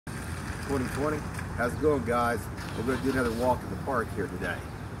2020. How's it going, guys? We're going to do another walk in the park here today.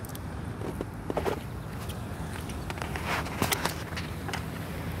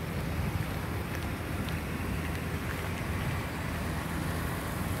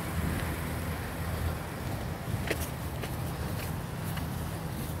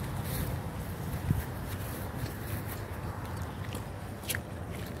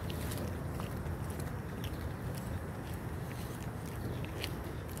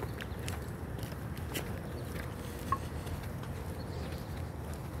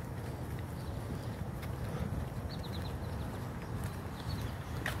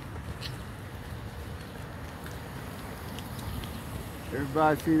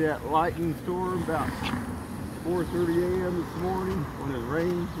 Everybody see that lightning storm about 4:30 a.m. this morning when it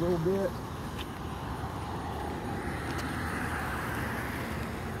rained a little bit?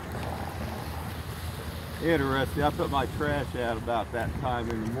 Interesting. I put my trash out about that time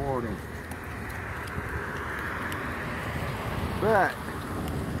in the morning. But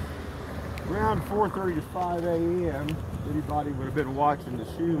around 4:30 to 5 a.m., anybody would have been watching the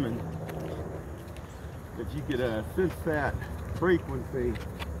Schumann, that you could sense that frequency.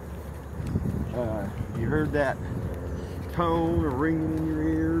 You heard that tone or ringing in your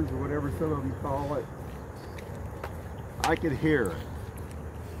ears or whatever some of you call it. I could hear it.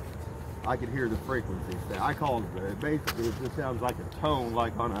 I could hear the frequency. I call it, basically it just sounds like a tone,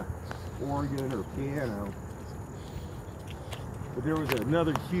 like on a organ or piano. But there was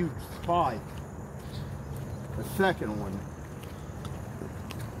another huge spike, a second one.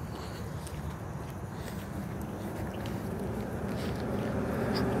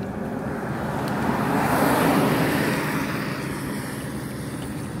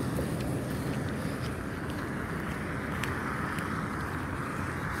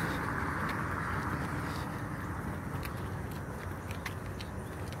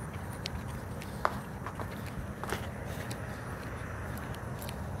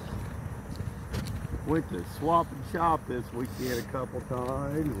 Went to Swap and Shop this weekend a couple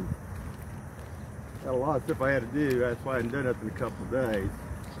times. And had a lot of stuff I had to do. That's why I hadn't done nothing in a couple of days.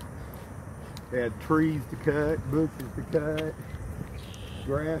 Had trees to cut, bushes to cut,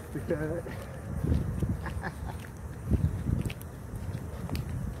 grass to cut.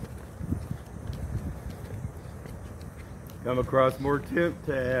 Come across more temp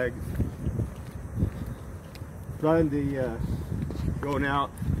tags. Sunday, going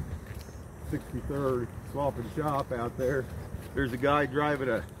out 63rd, Swap and Shop out there. There's a guy driving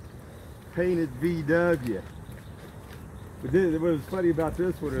a painted VW. But then, what was funny about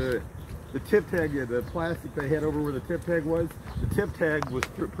this one, the tip tag, the plastic they had over where the tip tag was, the tip tag was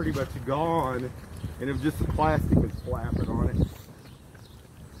pretty much gone, and it was just the plastic was flapping on it.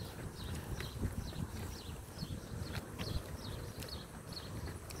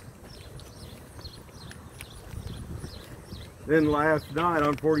 Then last night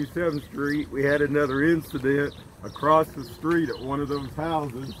on 47th Street, we had another incident across the street at one of those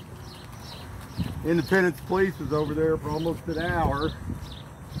houses. Independence Police was over there for almost an hour.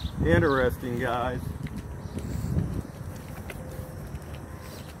 Interesting, guys.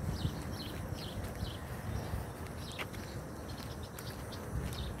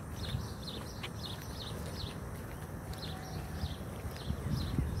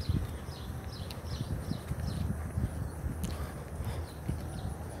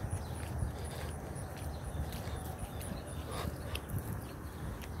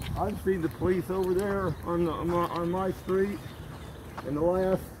 I've seen the police over there on my street in the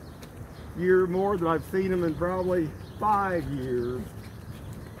last year more than I've seen them in probably 5 years.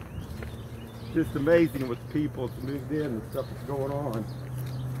 Just amazing with the people that's moved in and stuff that's going on.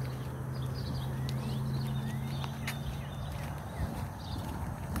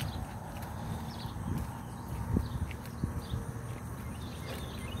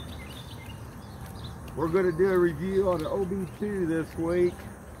 We're going to do a review on the OB2 this week.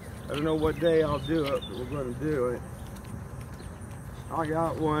 I don't know what day I'll do it, but we're going to do it. I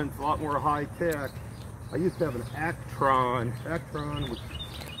got one, it's a lot more high tech. I used to have an Actron. Actron would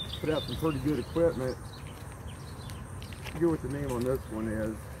put out some pretty good equipment. I forget what the name on this one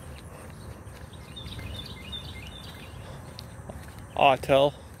is.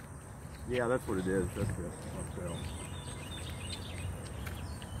 Autel. Yeah, that's what it is. That's it. Autel.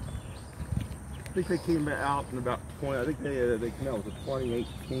 I think they came out in about 20. I think they came out with a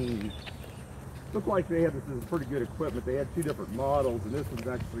 2018. Looked like they had this pretty good equipment. They had two different models, and this one's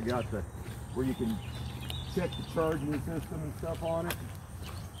actually got the where you can check the charging system and stuff on it.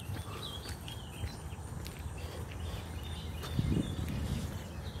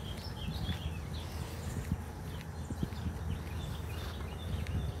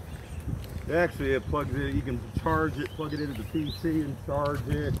 Actually, it plugs in. You can charge it, plug it into the PC and charge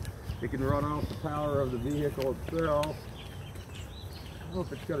it. It can run off the power of the vehicle itself. I don't know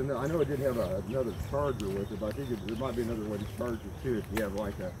if it's got another. I know it did have another charger with it, but I think there might be another way to charge it too if you have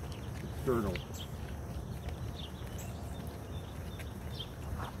like a external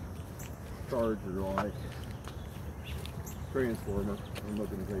charger, like transformer. I'm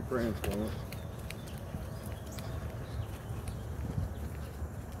looking to say transformer.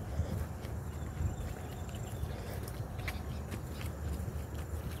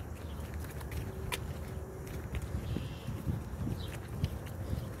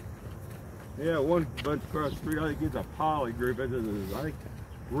 Yeah, one bunch across the street, I think it's a poly group. I think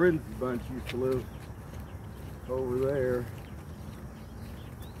Ren's bunch used to live over there.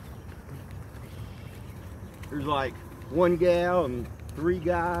 There's like one gal and 3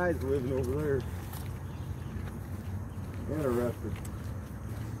 guys living over there. Interesting.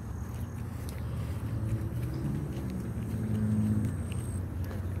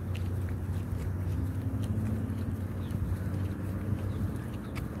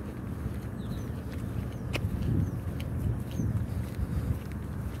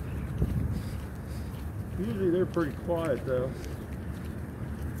 Usually they're pretty quiet though.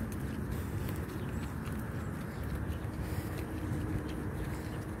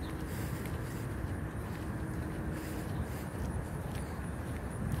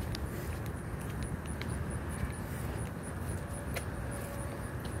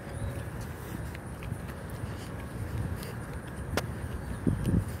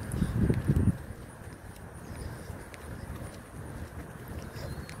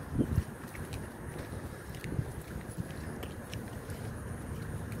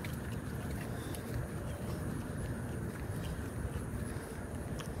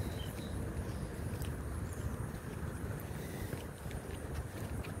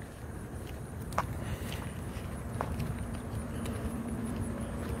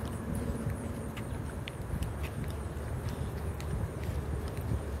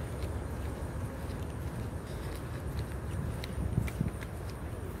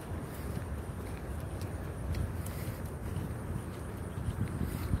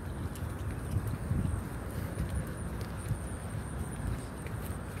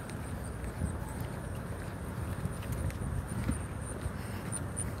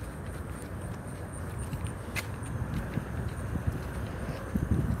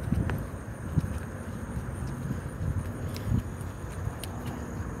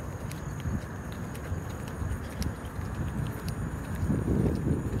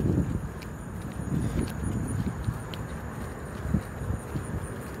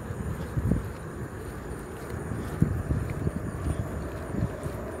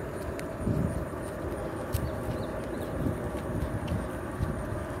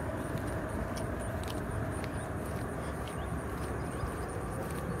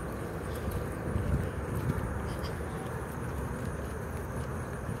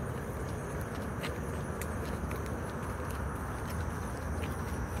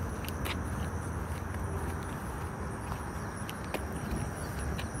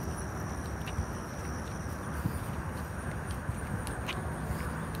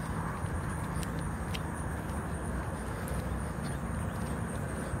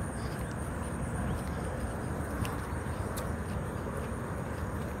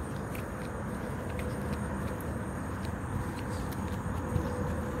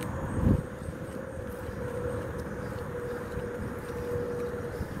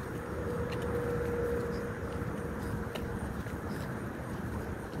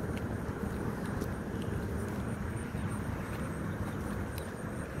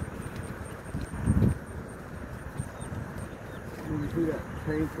 See that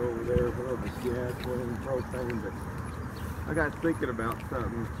tank over there, whatever it's gasoline, propane, but I got thinking about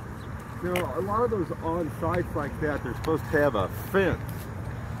something. You know, a lot of those on sites like that, they're supposed to have a fence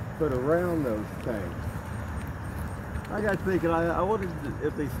put around those tanks. I got thinking, I wondered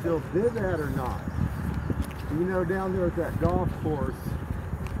if they still did that or not. You know, down there at that golf course,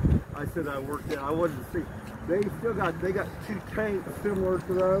 I said I worked out. I wanted to see. They got 2 tanks similar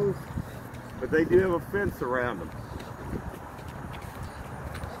to those, but they do have a fence around them.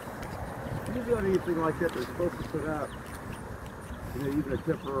 If you got anything like that, they're supposed to put out, you know, even a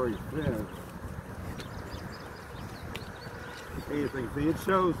temporary fence. Anything. See, it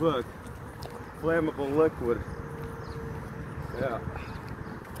shows, look, flammable liquid. Yeah.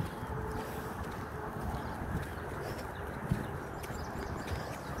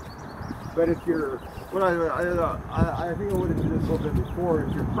 But if you're, what I think I would have did this a little bit before,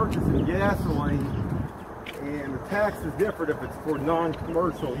 if you're purchasing gasoline and the tax is different if it's for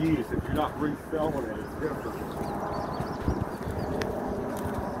non-commercial use. If you're not reselling it, it's different.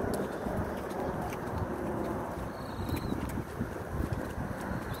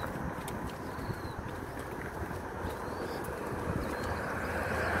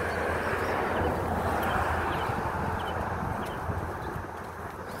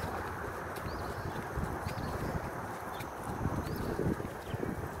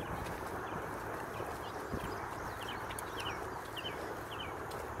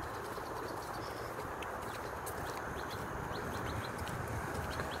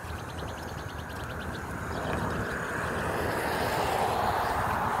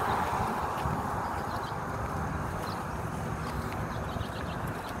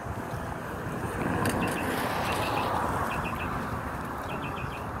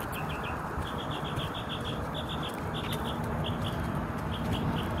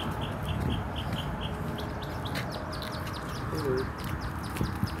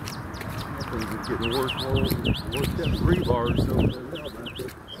 Things are getting worse and worse. That rebar is over there now back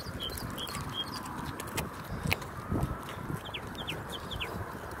there.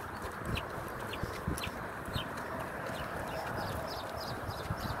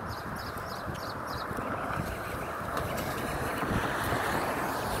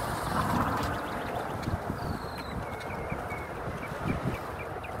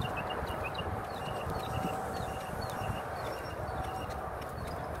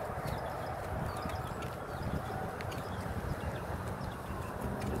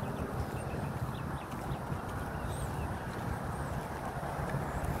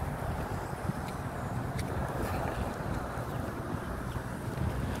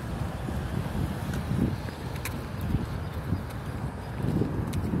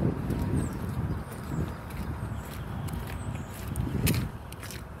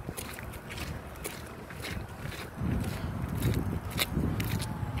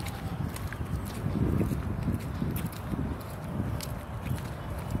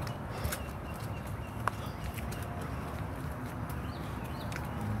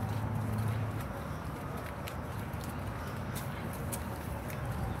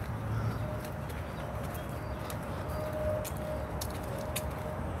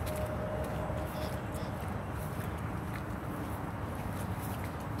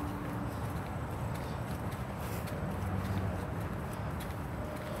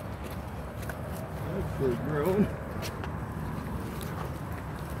 That's grown.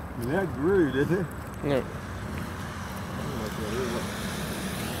 That grew, didn't it? No.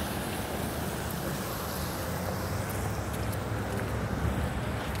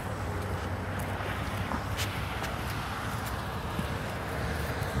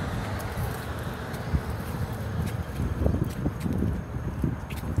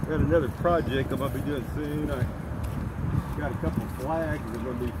 Got another project I'm gonna be doing soon. I got a couple of flags that are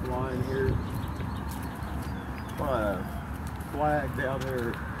gonna be flying here. Flag down there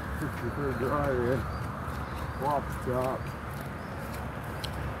at 63rd Drive-In, Swap Shop.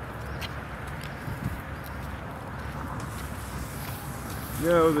 You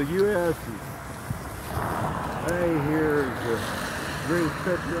know, the U.S. A here is the greatest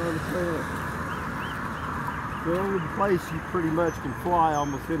country on the planet. The only place you pretty much can fly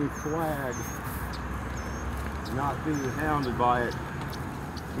almost any flag, not being hounded by it.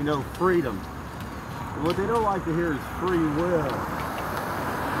 You know, freedom. And what they don't like to hear is free will.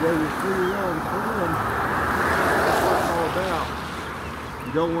 Yeah, your free will and freedom, that's what it's all about.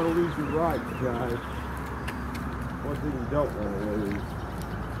 You don't want to lose your rights, guys. One thing you don't want to lose.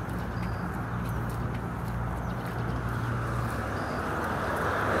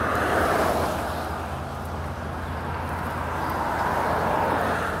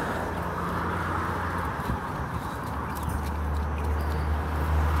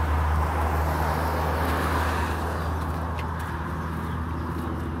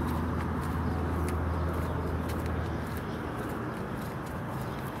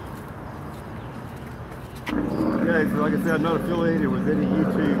 Okay, so like I said, I'm not affiliated with any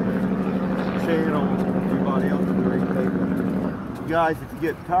YouTube channel, anybody else or anything. You guys, if you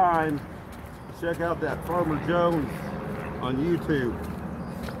get time, check out that Farmer Jones on YouTube.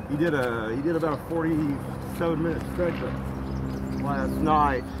 He did about a 47-minute segment last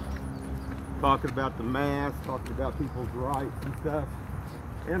night talking about the mask, talking about people's rights and stuff.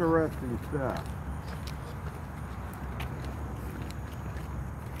 Interesting stuff.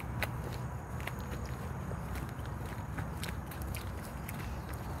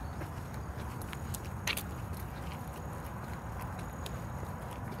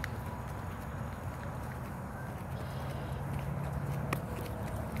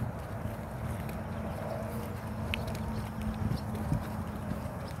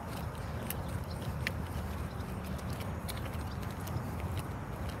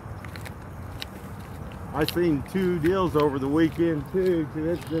 I seen 2 deals over the weekend too, 2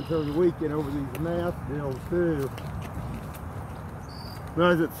 incidents over the weekend over these mask deals too. When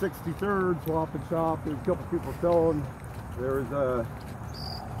I was at 63rd Swap and Shop, there was a couple people selling. There was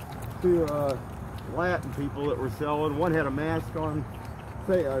 2 Latin people that were selling. One had a mask on,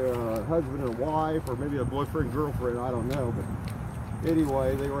 say a husband and wife, or maybe a boyfriend, girlfriend, I don't know. But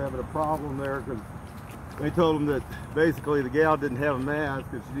anyway, they were having a problem there because they told them that basically the gal didn't have a mask,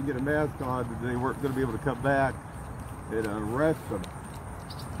 and she didn't get a mask on, that they weren't going to be able to come back and arrest them.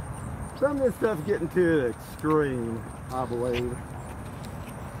 Some of this stuff's getting to the extreme, I believe.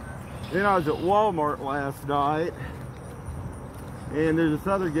 Then I was at Walmart last night, and there's this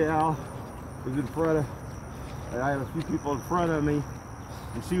other gal who was in front of, I had a few people in front of me,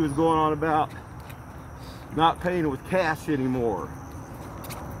 and she was going on about not paying with cash anymore.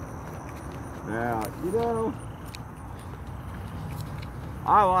 Now, you know,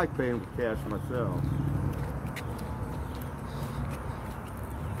 I like paying with cash myself.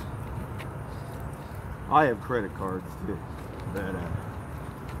 I have credit cards too, but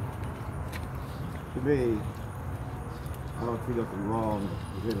to me, I don't see nothing wrong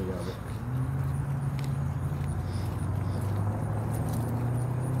with any of it.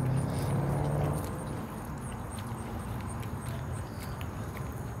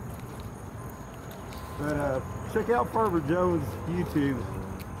 But check out Farmer Joe's YouTube.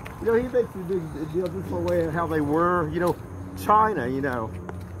 You know, he makes a big deal just the way of how they were. You know, China, you know,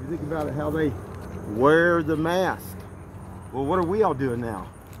 you think about it, how they wear the mask. Well, what are we all doing now?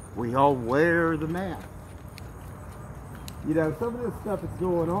 We all wear the mask. You know, some of this stuff that's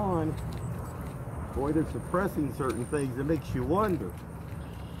going on, boy, they're suppressing certain things. It makes you wonder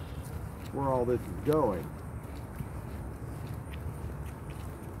where all this is going.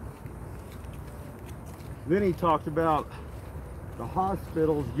 Then he talked about the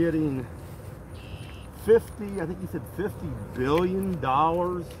hospitals getting I think he said $50 billion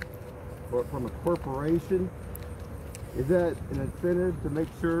from a corporation. Is that an incentive to make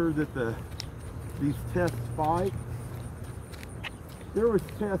sure that these tests spike? There was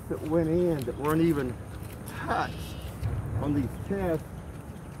tests that went in that weren't even touched on these tests,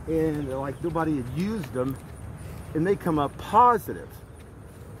 and like nobody had used them, and they come up positive.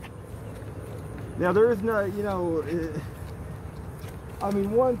 Now there is no, you know, I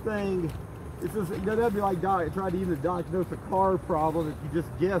mean, one thing, it's just, you know, that'd be like trying to even diagnose a car problem if you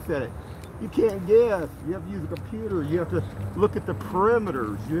just guess at it. You can't guess. You have to use a computer. You have to look at the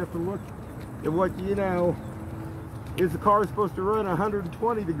perimeters. You have to look at what, you know, is the car supposed to run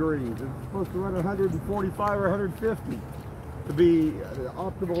 120 degrees? Is it supposed to run 145 or 150 to be the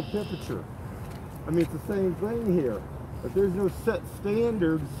optimal temperature? I mean, it's the same thing here. But there's no set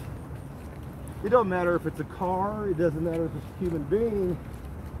standards. It doesn't matter if it's a car, it doesn't matter if it's a human being,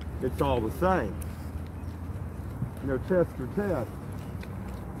 it's all the same. You know, test or test.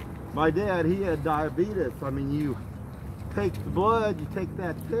 My dad, he had diabetes. I mean, you take the blood, you take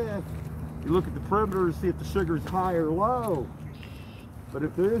that test, you look at the perimeters, see if the sugar's high or low. But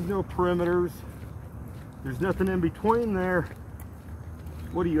if there is no perimeters, there's nothing in between there,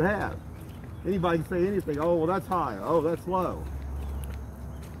 what do you have? Anybody can say anything. Oh, well, that's high. Oh, that's low.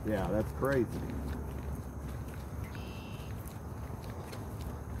 Yeah, that's crazy.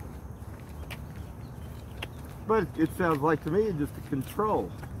 But it sounds like to me it's just to control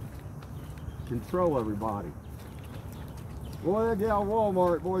everybody. Boy, that gal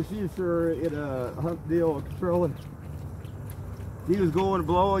Walmart, boy, she's sure in a hump deal of controlling. He was going,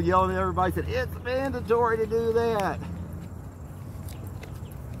 blowing, yelling at everybody, said, it's mandatory to do that.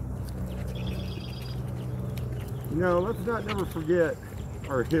 You know, let's not never forget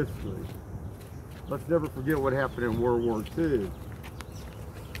our history. Let's never forget what happened in World War II.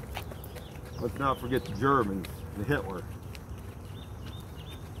 Let's not forget the Germans, the Hitler.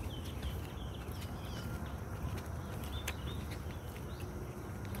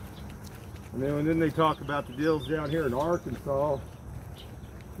 And then they talk about the deals down here in Arkansas,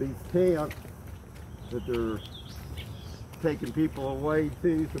 these camps that they're taking people away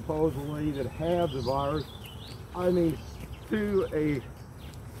to, supposedly, that have the virus. I mean, to a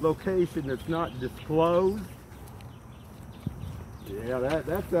location that's not disclosed. Yeah,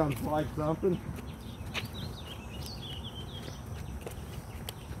 that sounds like something.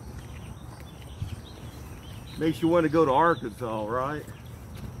 Makes you want to go to Arkansas, right?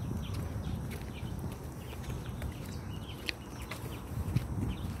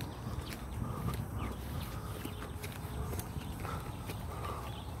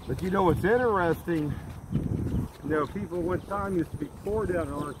 But you know what's interesting? You know, people one time used to be poor down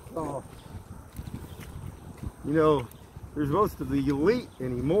in Arkansas. You know, there's most of the elite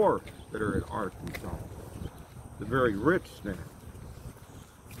anymore that are in Arkansas. the very rich snap.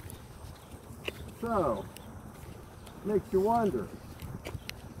 So, makes you wonder,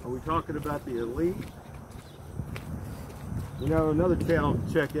 are we talking about the elite? You know, another channel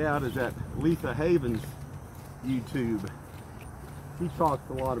to check out is that Lisa Havens YouTube. She talks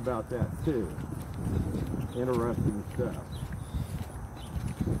a lot about that too. Interesting stuff.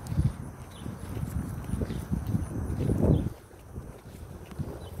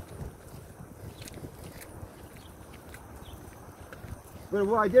 But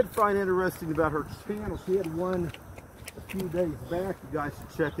what I did find interesting about her channel, she had one a few days back you guys should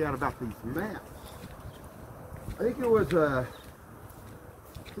check out about these maps. I think it was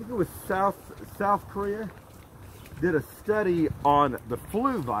South Korea did a study on the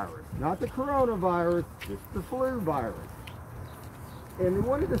flu virus, not the coronavirus, just the flu virus. And they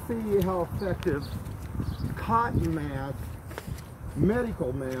wanted to see how effective cotton masks,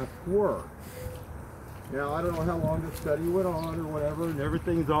 medical masks were. Now, I don't know how long this study went on or whatever, and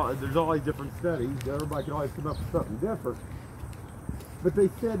there's always different studies. Everybody can always come up with something different. But they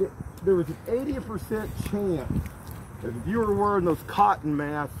said there was an 80% chance that if you were wearing those cotton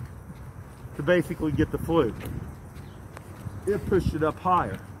masks to basically get the flu, it pushed it up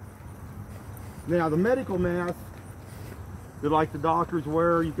higher. Now, the medical masks that like the doctors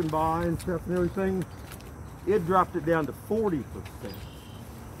wear, you can buy and stuff and everything, it dropped it down to 40%.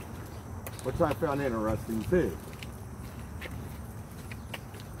 Which I found interesting too.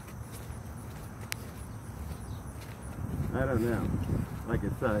 I don't know, like I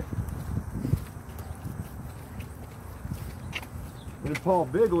say. And Paul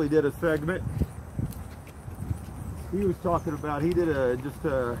Bigley did a segment. He was talking about, he did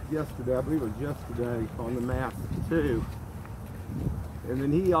yesterday, I believe it was yesterday, on the mask too. And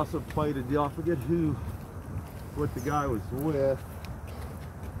then he also played a deal, I forget what the guy was with.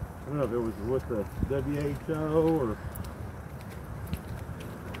 I don't know if it was with the WHO or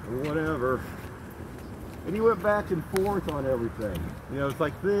whatever. And he went back and forth on everything. You know, it's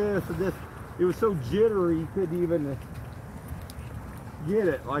like this and this. It was so jittery, you couldn't even get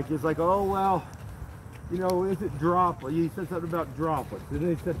it. Like, it's like, oh, well, you know, is it droplets? He said something about droplets. And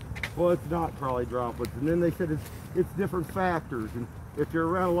they said, well, it's not probably droplets. And then they said it's different factors. And if you're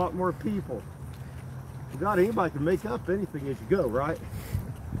around a lot more people, not anybody can make up anything as you go, right?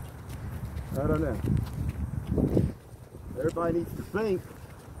 I don't know. Everybody needs to think.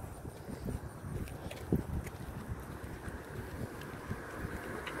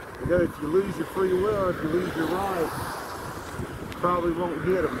 You know, if you lose your free will, if you lose your rights, you probably won't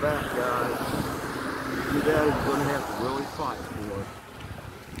get them back, guys. Your daddy's going to have to really fight for it.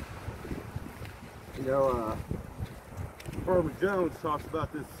 You know, Barbara Jones talks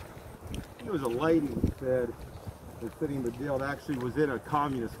about this. There was a lady who said that fitting the deal that actually was in a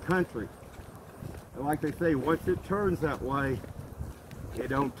communist country. And like they say, once it turns that way, it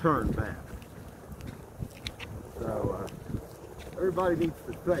don't turn back. So, everybody needs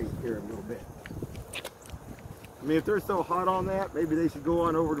to think here a little bit. I mean, if they're so hot on that, maybe they should go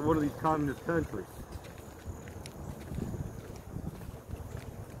on over to one of these communist countries.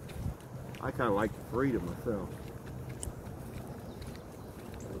 I kind of like the freedom myself.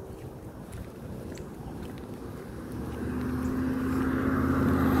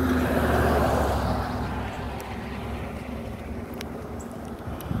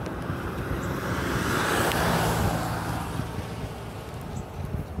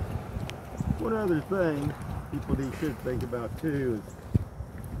 One other thing people should think about too is,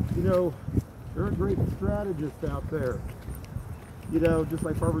 you know, there are great strategists out there. You know, just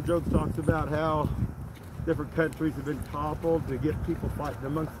like Barbara Jones talks about how different countries have been toppled to get people fighting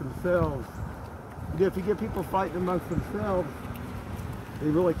amongst themselves. You know, if you get people fighting amongst themselves, they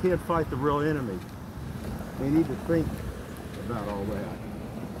really can't fight the real enemy. They need to think about all that.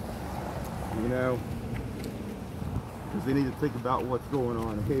 You know, because they need to think about what's going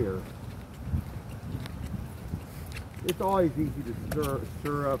on here. It's always easy to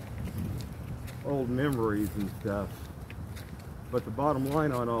stir up old memories and stuff. But the bottom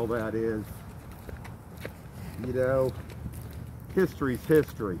line on all that is, you know, history's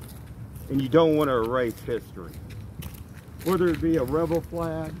history. And you don't want to erase history. Whether it be a rebel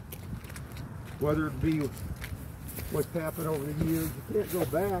flag, whether it be what's happened over the years, you can't go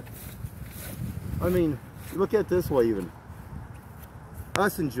back. I mean, look at it this way even.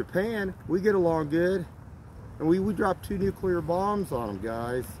 Us in Japan, we get along good. And we dropped 2 nuclear bombs on them,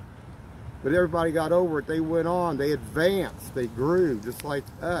 guys. But everybody got over it. They went on. They advanced. They grew, just like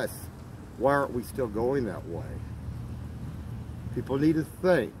us. Why aren't we still going that way? People need to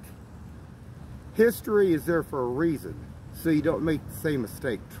think. History is there for a reason, so you don't make the same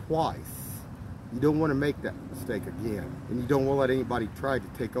mistake twice. You don't want to make that mistake again. And you don't want to let anybody try to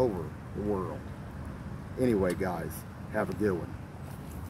take over the world. Anyway, guys, have a good one.